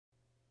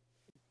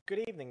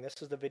Good evening.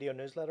 This is the video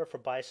newsletter for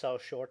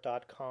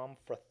buysellshort.com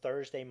for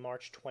Thursday,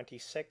 March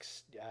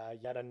 26th.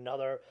 Yet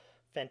another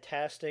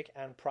fantastic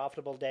and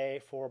profitable day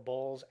for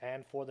bulls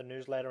and for the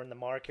newsletter in the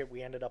market.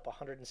 We ended up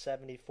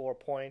 174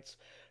 points.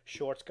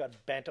 Shorts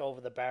got bent over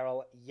the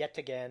barrel yet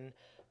again.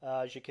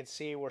 As you can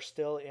see, we're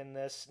still in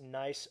this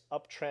nice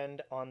uptrend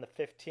on the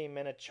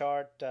 15-minute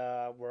chart.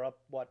 We're up,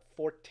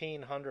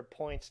 1,400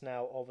 points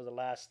now over the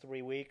last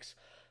 3 weeks.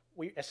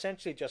 We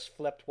essentially just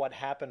flipped what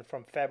happened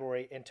from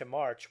February into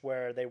March,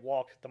 where they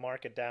walked the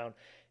market down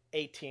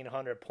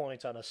 1,800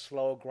 points on a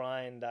slow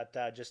grind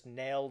that just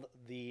nailed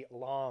the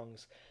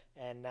longs.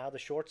 And now the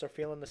shorts are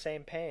feeling the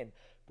same pain.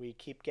 We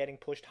keep getting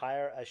pushed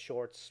higher as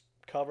shorts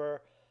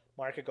cover.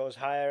 Market goes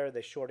higher,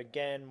 they short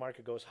again.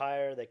 Market goes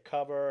higher, they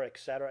cover,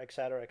 etc.,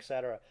 etc.,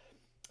 etc.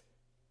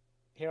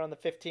 Here on the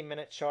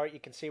 15-minute chart, you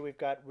can see we've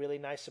got really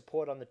nice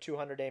support on the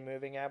 200-day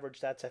moving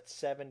average. That's at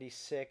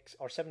 76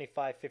 or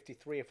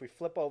 75.53. If we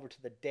flip over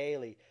to the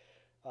daily,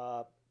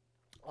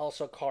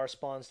 also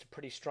corresponds to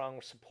pretty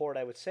strong support.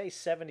 I would say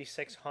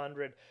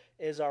 7,600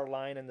 is our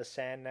line in the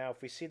sand now.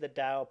 If we see the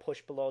Dow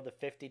push below the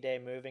 50-day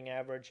moving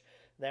average,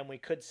 then we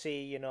could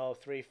see,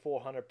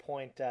 300-400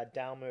 point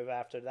down move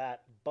after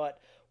that. But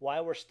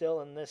while we're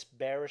still in this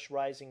bearish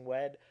rising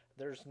wedge,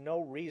 there's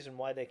no reason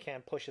why they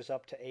can't push us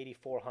up to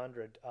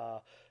 8,400,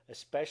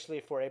 especially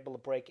if we're able to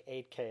break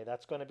 8K.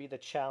 That's going to be the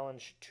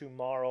challenge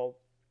tomorrow.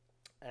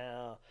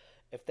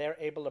 If they're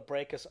able to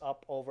break us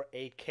up over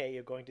 8K,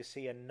 you're going to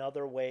see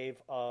another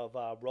wave of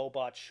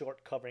robot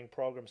short covering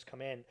programs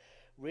come in.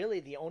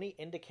 Really, the only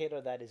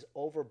indicator that is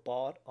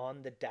overbought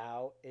on the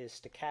Dow is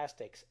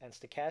stochastics, and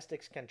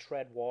stochastics can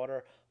tread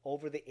water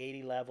over the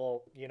 80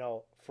 level,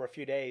 for a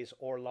few days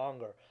or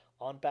longer.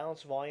 On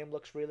balance, volume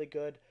looks really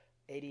good.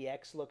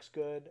 ADX looks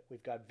good.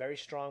 We've got very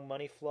strong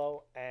money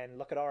flow, and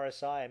look at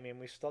RSI. I mean,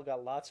 we've still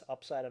got lots of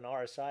upside on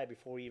RSI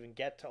before we even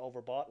get to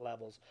overbought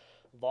levels.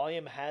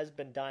 Volume has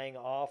been dying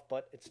off,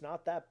 but it's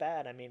not that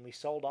bad. I mean, we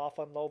sold off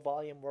on low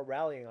volume. We're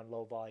rallying on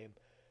low volume.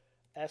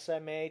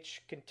 SMH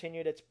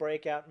continued its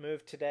breakout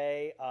move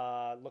today.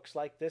 Looks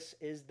like this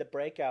is the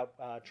breakout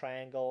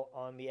triangle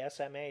on the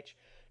SMH.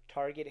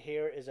 Target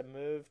here is a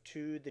move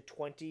to the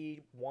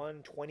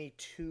 21,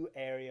 22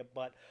 area,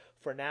 but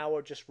for now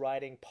we're just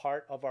riding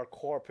part of our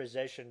core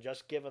position,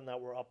 just given that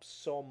we're up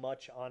so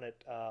much on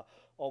it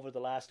over the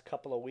last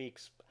couple of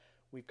weeks.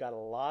 We've got a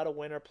lot of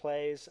winner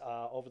plays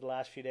over the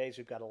last few days.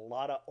 We've got a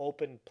lot of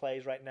open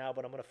plays right now,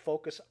 but I'm going to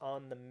focus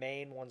on the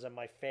main ones and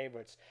my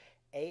favorites.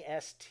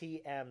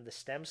 ASTM, the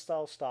stem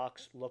cell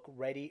stocks look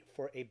ready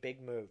for a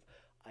big move.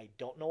 I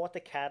don't know what the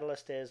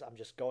catalyst is. I'm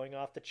just going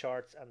off the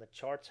charts, and the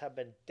charts have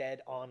been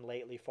dead on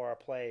lately for our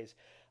plays.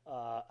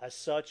 As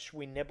such,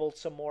 we nibbled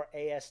some more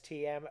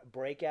ASTM.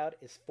 Breakout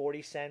is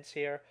 40 cents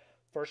here.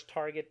 First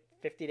target,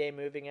 50-day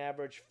moving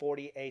average,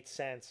 48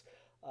 cents.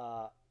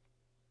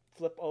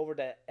 Flip over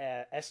to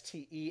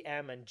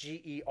STEM and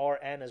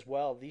GERN as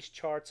well. These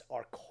charts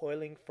are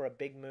coiling for a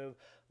big move.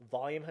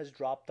 Volume has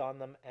dropped on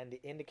them, and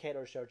the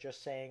indicators are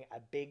just saying a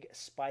big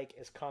spike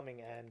is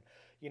coming. And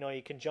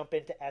you can jump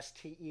into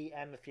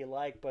STEM if you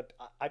like, but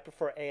I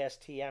prefer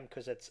ASTM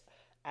because it's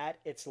at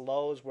its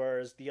lows,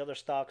 whereas the other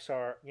stocks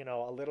are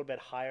a little bit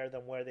higher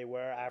than where they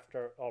were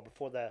after or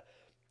before the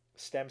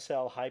stem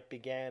cell hype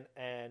began.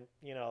 And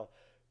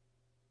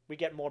we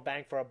get more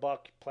bang for our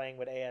buck playing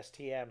with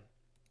ASTM.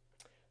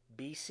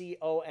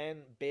 BCON,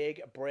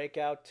 big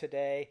breakout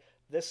today.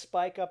 This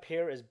spike up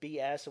here is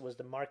BS. It was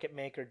the market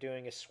maker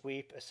doing a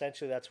sweep.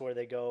 Essentially, that's where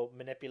they go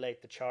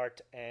manipulate the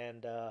chart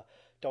and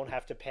don't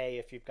have to pay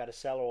if you've got a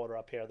sell order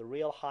up here. The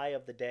real high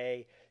of the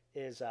day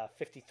is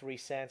 53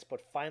 cents,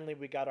 but finally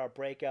we got our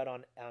breakout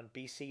on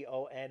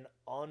BCON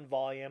on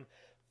volume.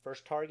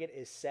 First target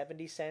is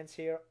 70 cents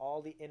here.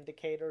 All the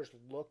indicators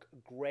look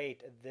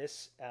great.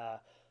 This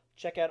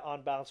check out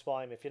on balance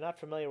volume. If you're not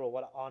familiar with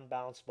what on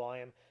balance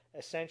volume,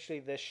 essentially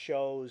this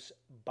shows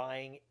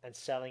buying and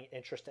selling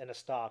interest in a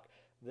stock.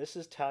 This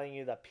is telling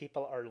you that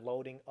people are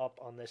loading up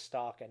on this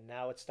stock, and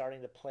now it's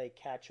starting to play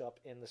catch up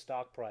in the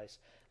stock price.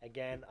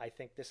 Again, I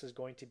think this is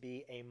going to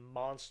be a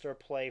monster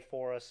play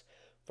for us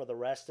for the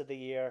rest of the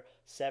year.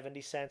 70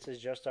 cents is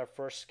just our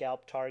first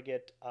scalp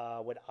target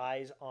with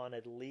eyes on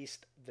at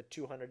least the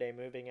 200-day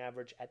moving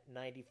average at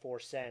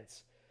 94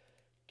 cents.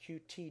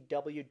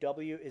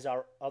 QTWW is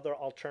our other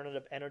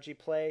alternative energy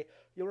play.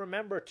 You'll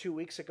remember 2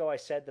 weeks ago I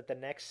said that the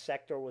next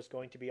sector was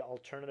going to be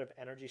alternative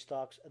energy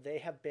stocks. They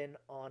have been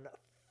on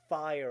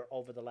fire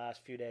over the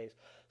last few days.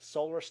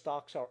 Solar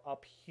stocks are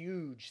up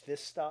huge.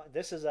 This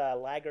is a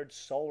laggard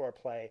solar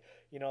play.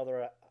 They're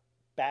a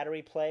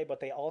battery play,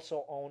 but they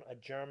also own a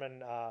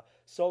German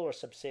solar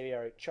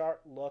subsidiary.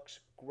 Chart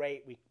looks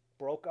great. We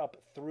broke up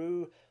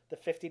through the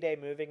 50-day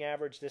moving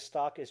average. This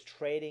stock is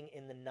trading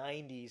in the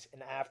 90s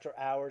in after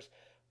hours.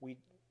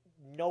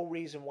 No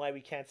reason why we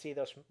can't see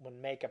this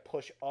one make a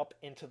push up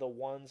into the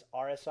ones.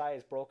 RSI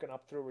is broken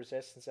up through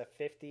resistance at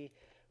 50.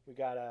 We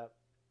got a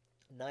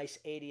nice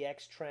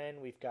ADX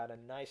trend. We've got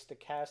a nice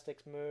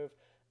stochastics move,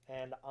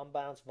 and the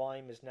unbalanced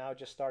volume is now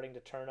just starting to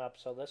turn up.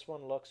 So this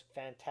one looks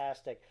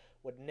fantastic.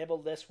 Would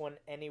nibble this one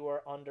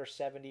anywhere under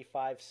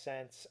 75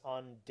 cents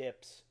on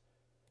dips.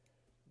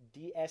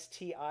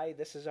 DSTI,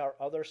 this is our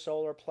other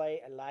solar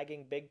play,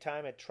 lagging big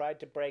time. It tried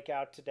to break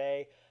out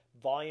today.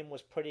 Volume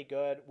was pretty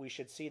good. We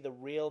should see the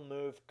real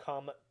move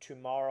come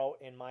tomorrow,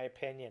 in my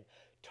opinion.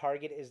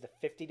 Target is the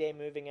 50-day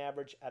moving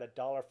average at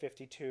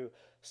 $1.52.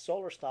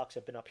 Solar stocks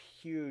have been up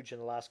huge in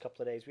the last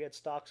couple of days. We had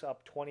stocks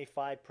up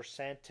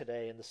 25%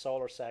 today in the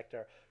solar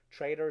sector.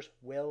 Traders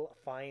will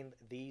find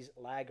these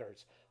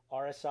laggards.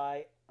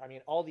 RSI,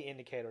 all the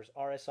indicators,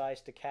 RSI,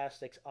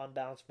 stochastics,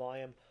 unbalanced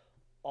volume,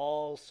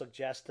 all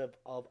suggestive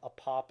of a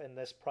pop in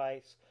this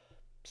price.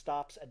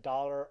 Stops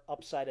 $1,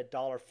 upside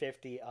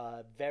 $1.50.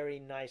 Very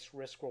nice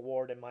risk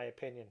reward in my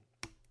opinion.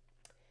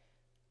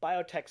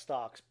 Biotech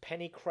stocks,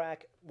 penny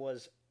crack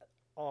was,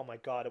 oh my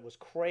god, it was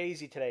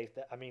crazy today.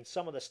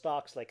 Some of the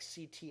stocks like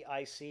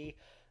CTIC,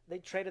 they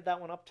traded that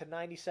one up to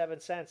 97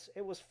 cents.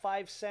 It was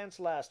 5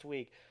 cents last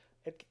week.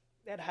 It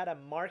had a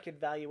market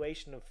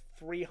valuation of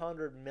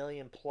 300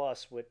 million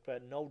plus with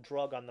no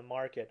drug on the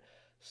market.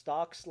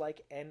 Stocks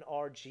like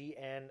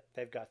NRGN,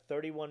 they've got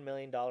 $31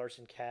 million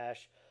in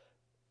cash.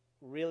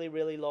 Really,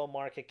 really low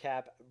market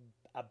cap.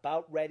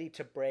 About ready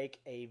to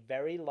break a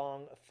very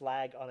long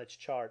flag on its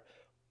chart.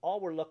 All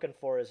we're looking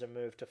for is a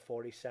move to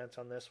 40 cents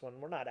on this one.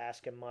 We're not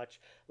asking much.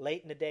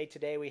 Late in the day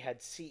today, we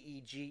had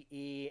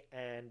CEGE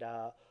and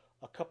a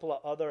couple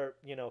of other,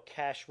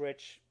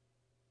 cash-rich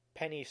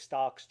penny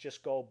stocks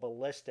just go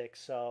ballistic.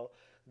 So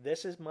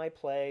this is my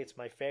play. It's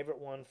my favorite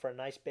one for a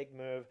nice big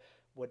move.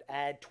 Would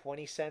add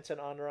 20 cents and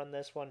under on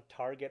this one.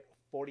 Target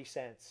 40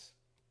 cents.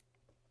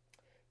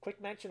 Quick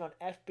mention on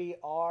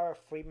FBR,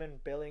 Freeman,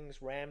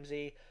 Billings,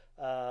 Ramsey.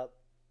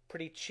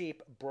 Pretty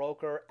cheap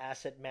broker,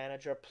 asset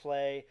manager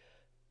play.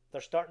 They're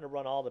starting to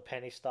run all the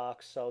penny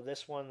stocks. So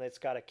this one that's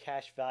got a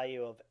cash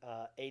value of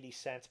 80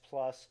 cents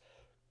plus.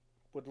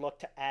 Would look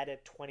to add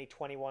it 20,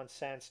 21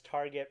 cents.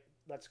 Target,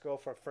 let's go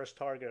for a first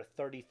target of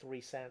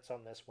 33 cents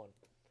on this one.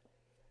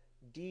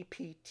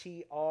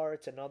 DPTR,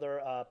 it's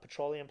another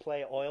petroleum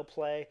play, oil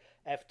play.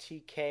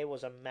 FTK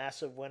was a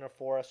massive winner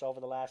for us over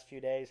the last few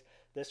days.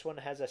 This one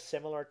has a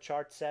similar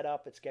chart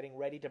setup. It's getting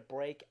ready to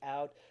break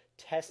out.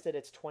 Tested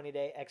its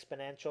 20-day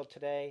exponential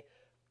today.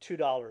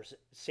 $2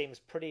 seems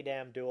pretty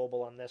damn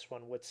doable on this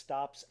one with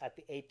stops at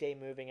the 8-day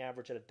moving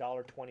average at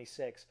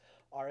 $1.26.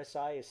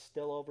 RSI is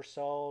still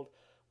oversold.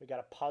 We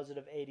got a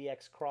positive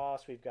ADX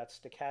cross. We've got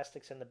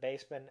stochastics in the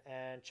basement,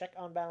 and check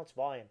unbalanced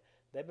volume.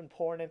 They've been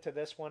pouring into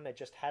this one. It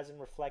just hasn't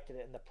reflected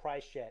it in the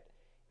price yet.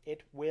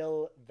 It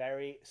will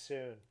very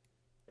soon.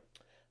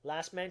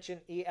 Last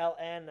mention,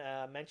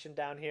 ELN, mentioned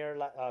down here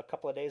a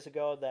couple of days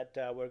ago that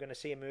we're going to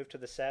see a move to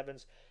the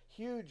sevens.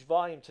 Huge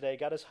volume today.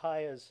 Got as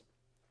high as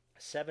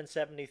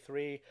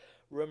 773.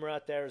 Rumor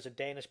out there is a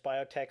Danish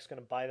biotech is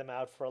going to buy them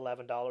out for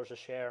 $11 a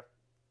share.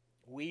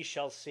 We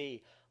shall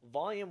see.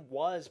 Volume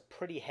was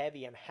pretty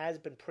heavy and has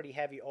been pretty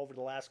heavy over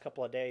the last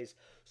couple of days.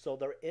 So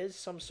there is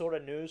some sort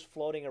of news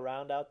floating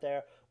around out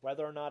there.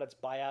 Whether or not it's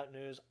buyout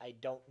news, I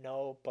don't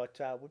know. But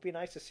it would be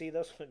nice to see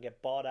this one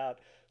get bought out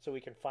so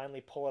we can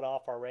finally pull it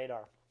off our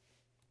radar.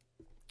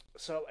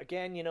 So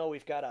again,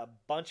 we've got a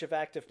bunch of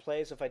active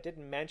plays. If I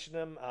didn't mention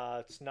them,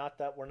 it's not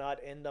that we're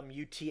not in them.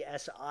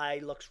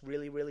 UTSI looks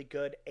really, really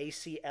good.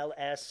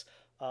 ACLS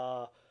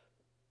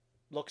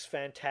looks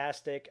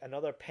fantastic.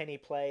 Another penny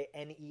play,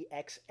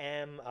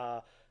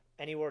 NEXM,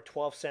 anywhere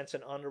 12 cents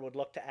and under. Would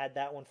look to add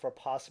that one for a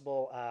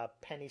possible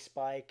penny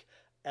spike.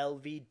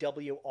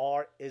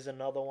 LVWR is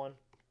another one.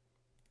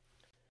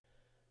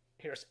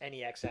 Here's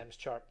NEXM's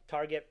chart.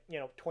 Target,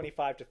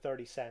 25 to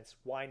 30 cents.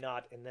 Why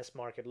not in this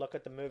market? Look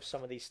at the moves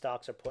some of these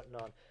stocks are putting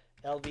on.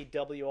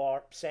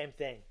 LVWR, same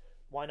thing.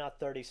 Why not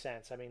 30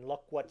 cents?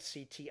 Look what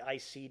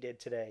CTIC did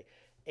today.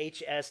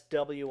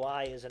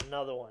 HSWI is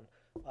another one.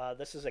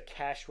 This is a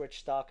cash-rich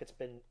stock. It's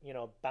been,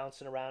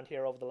 bouncing around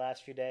here over the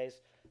last few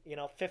days.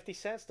 50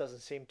 cents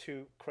doesn't seem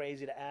too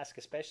crazy to ask,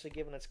 especially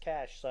given its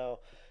cash. So,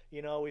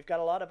 we've got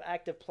a lot of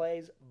active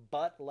plays,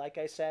 but like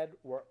I said,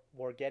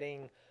 we're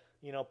getting,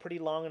 pretty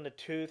long in the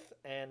tooth.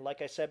 And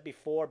like I said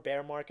before,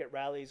 bear market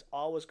rallies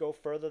always go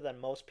further than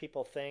most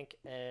people think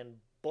and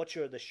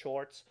butcher the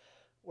shorts.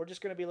 We're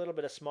just going to be a little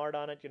bit of smart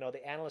on it.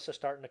 The analysts are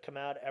starting to come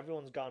out.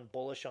 Everyone's gone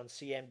bullish on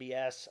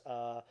CNBS,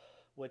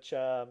 which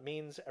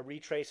means a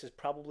retrace is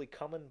probably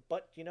coming.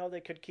 But,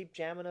 they could keep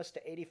jamming us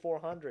to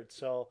 8,400.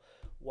 So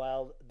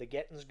while the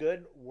getting's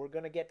good, we're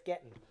going to get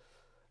getting.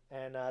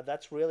 And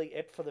that's really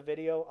it for the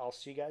video. I'll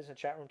see you guys in the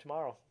chat room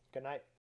tomorrow. Good night.